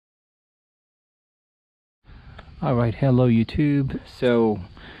Alright, hello YouTube. So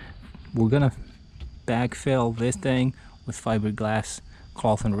we're gonna backfill this thing with fiberglass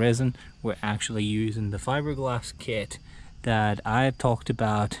cloth and resin. We're actually using the fiberglass kit that I talked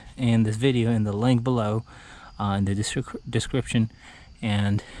about in this video in the link below in the description.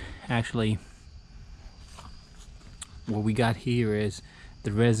 And actually what we got here is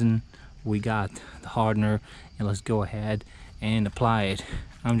the resin, we got the hardener, and let's go ahead and apply it.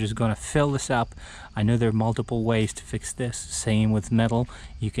 I'm just gonna fill this up. I know there are multiple ways to fix this. Same with metal.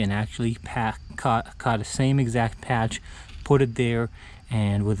 You can actually cut the same exact patch, put it there,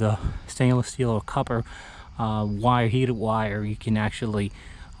 and with a stainless steel or copper wire, heated wire, you can actually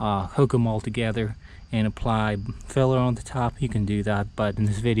hook them all together and apply filler on the top. You can do that, but in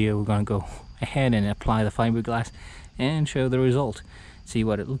this video we're gonna go ahead and apply the fiberglass and show the result. See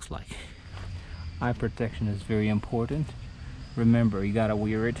what it looks like. Eye protection is very important. Remember, you gotta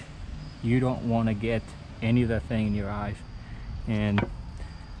wear it. You don't want to get any of that thing in your eyes. And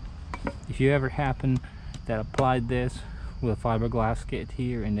if you ever happen that applied this with a fiberglass kit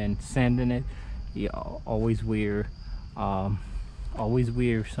here and then sanding it, you always wear some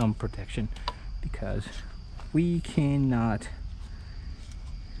protection, because we cannot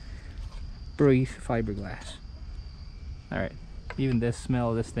breathe fiberglass. All right, even this smell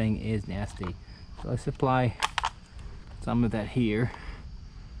of this thing is nasty. So let's apply some of that here.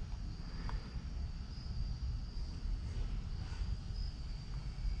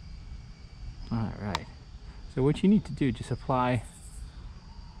 Alright, so what you need to do, just apply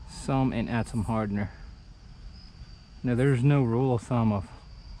some and add some hardener. Now there's no rule of thumb of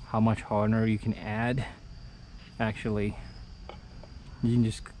how much hardener you can add. Actually, you can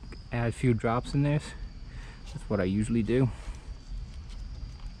just add a few drops in this. That's what I usually do.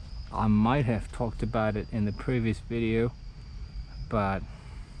 I might have talked about it in the previous video, but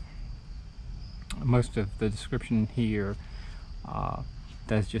most of the description here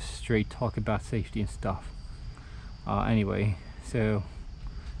that's just straight talk about safety and stuff. Anyway, so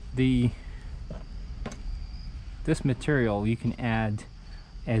this material you can add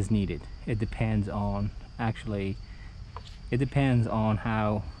as needed. It depends on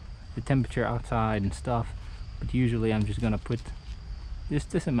how the temperature outside and stuff, but usually I'm just gonna put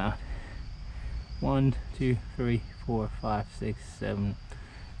just this amount. 1, 2, 3, 4, 5, 6, 7.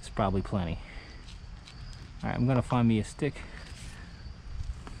 It's probably plenty. Alright, I'm gonna find me a stick.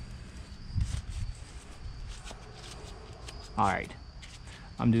 Alright,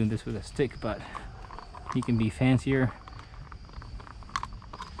 I'm doing this with a stick, but you can be fancier.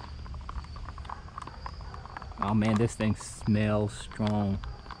 Oh man, this thing smells strong.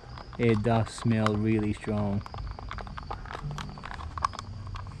 It does smell really strong.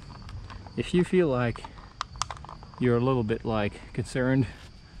 If you feel like you're a little bit concerned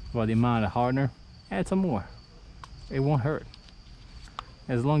about the amount of hardener, add some more. It won't hurt,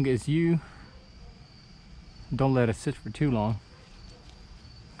 as long as you don't let it sit for too long.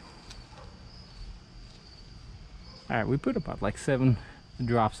 Alright, we put about 7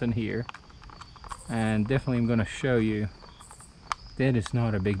 drops in here, and definitely I'm going to show you that it's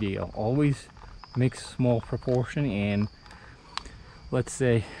not a big deal. Always mix small proportion, and let's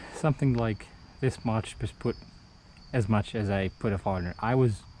say something like this much, just put as much as I put of hardener. I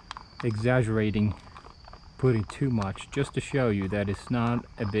was exaggerating, putting too much, just to show you that it's not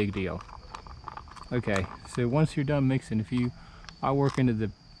a big deal. Okay, so once you're done mixing, if you are working to the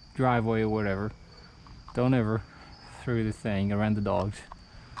driveway or whatever, don't ever throw the thing around the dogs,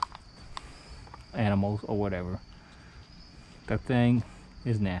 animals, or whatever. That thing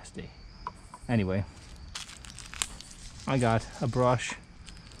is nasty. Anyway, I got a brush,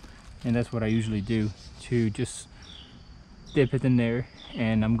 and that's what I usually do, to just dip it in there,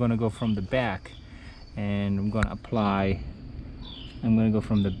 and I'm gonna go from the back, and I'm gonna go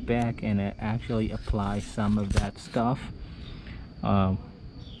from the back and actually apply some of that stuff. Go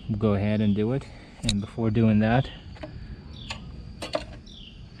ahead and do it. And before doing that,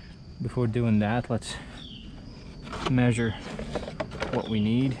 let's measure what we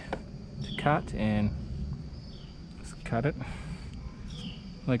need to cut, and let's cut it.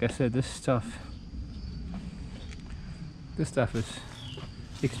 Like I said, this stuff is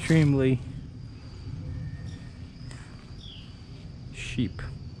extremely cheap.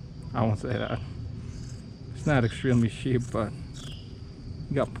 I won't say that. It's not extremely cheap, but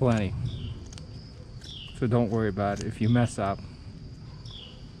you got plenty. So don't worry about it. If you mess up,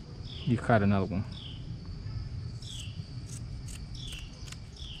 you cut another one.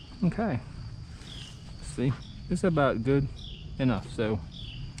 Okay. See, it's about good enough. So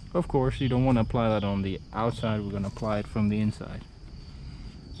of course you don't want to apply that on the outside. We're going to apply it from the inside.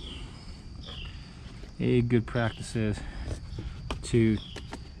 a good practice is to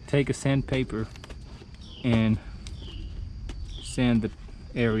take a sandpaper and sand the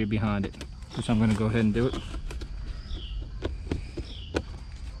area behind it, which I'm going to go ahead and do it.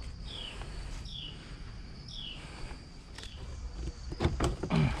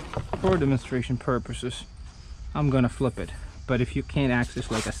 For demonstration purposes, I'm going to flip it, but if you can't access,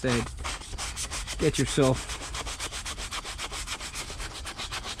 like I said, get yourself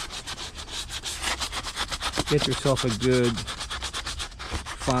a good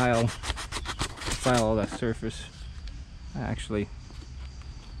file all that surface. Actually,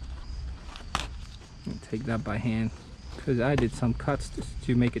 take that by hand because I did some cuts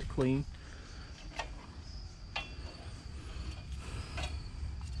to make it clean.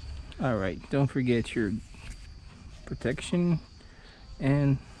 All right, don't forget your protection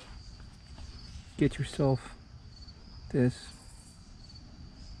and get yourself this.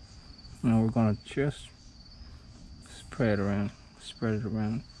 Now we're gonna just spread it around.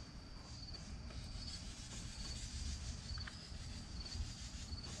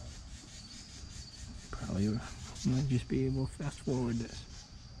 Probably might just be able to fast forward this.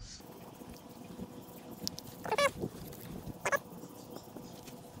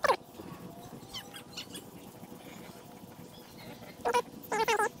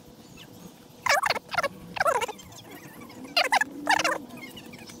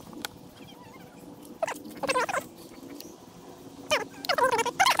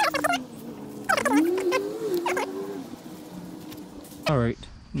 Alright,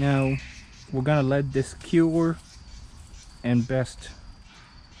 now we're gonna let this cure. And best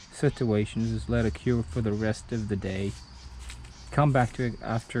situations is let it cure for the rest of the day. Come back to it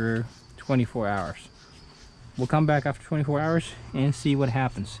after 24 hours. We'll come back after 24 hours and see what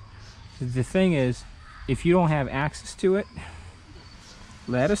happens. The thing is, if you don't have access to it,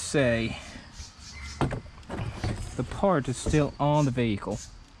 let us say the part is still on the vehicle.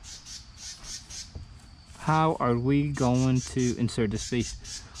 How are we going to insert this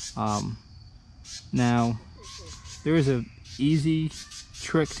piece? Now, there is an easy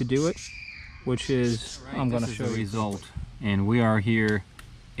trick to do it, which is I'm going to show you the result. And we are here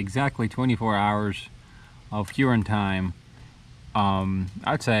exactly 24 hours of curing time.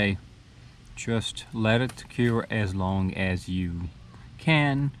 I'd say just let it cure as long as you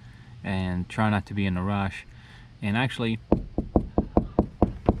can and try not to be in a rush. And actually,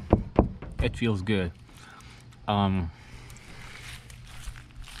 it feels good. Now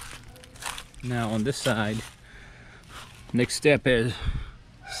on this side, next step is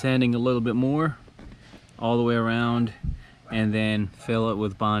sanding a little bit more all the way around and then fill it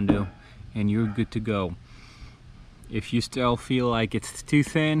with Bondo and you're good to go. If you still feel like it's too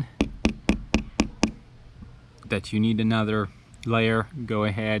thin, that you need another layer, go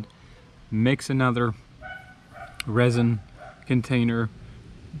ahead, mix another resin container,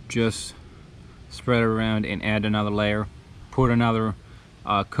 just spread it around and add another layer, put another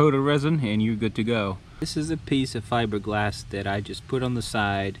coat of resin and you're good to go. This is a piece of fiberglass that I just put on the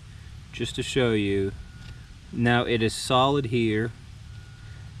side just to show you. Now it is solid here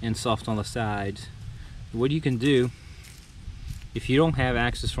and soft on the sides. What you can do, if you don't have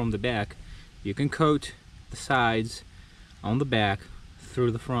access from the back, you can coat the sides on the back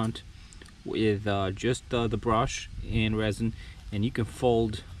through the front with just the brush and resin, and you can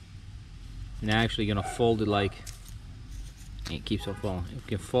fold. And actually gonna fold it like, it keeps on falling. You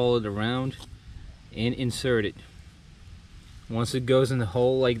can fold it around and insert it. Once it goes in the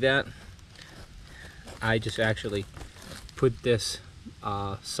hole like that, I just actually put this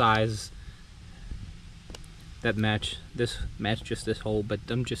size that match just this hole, but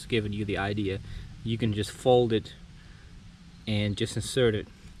I'm just giving you the idea. You can just fold it and just insert it.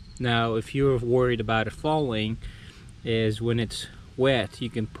 Now if you're worried about it falling, is when it's wet, you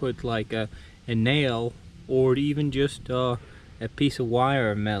can put like a nail or even just a piece of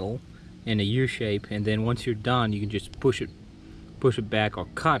wire or metal in a U shape, and then once you're done you can just push it back or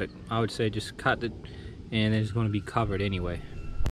cut it. I would say just cut it and it's going to be covered anyway.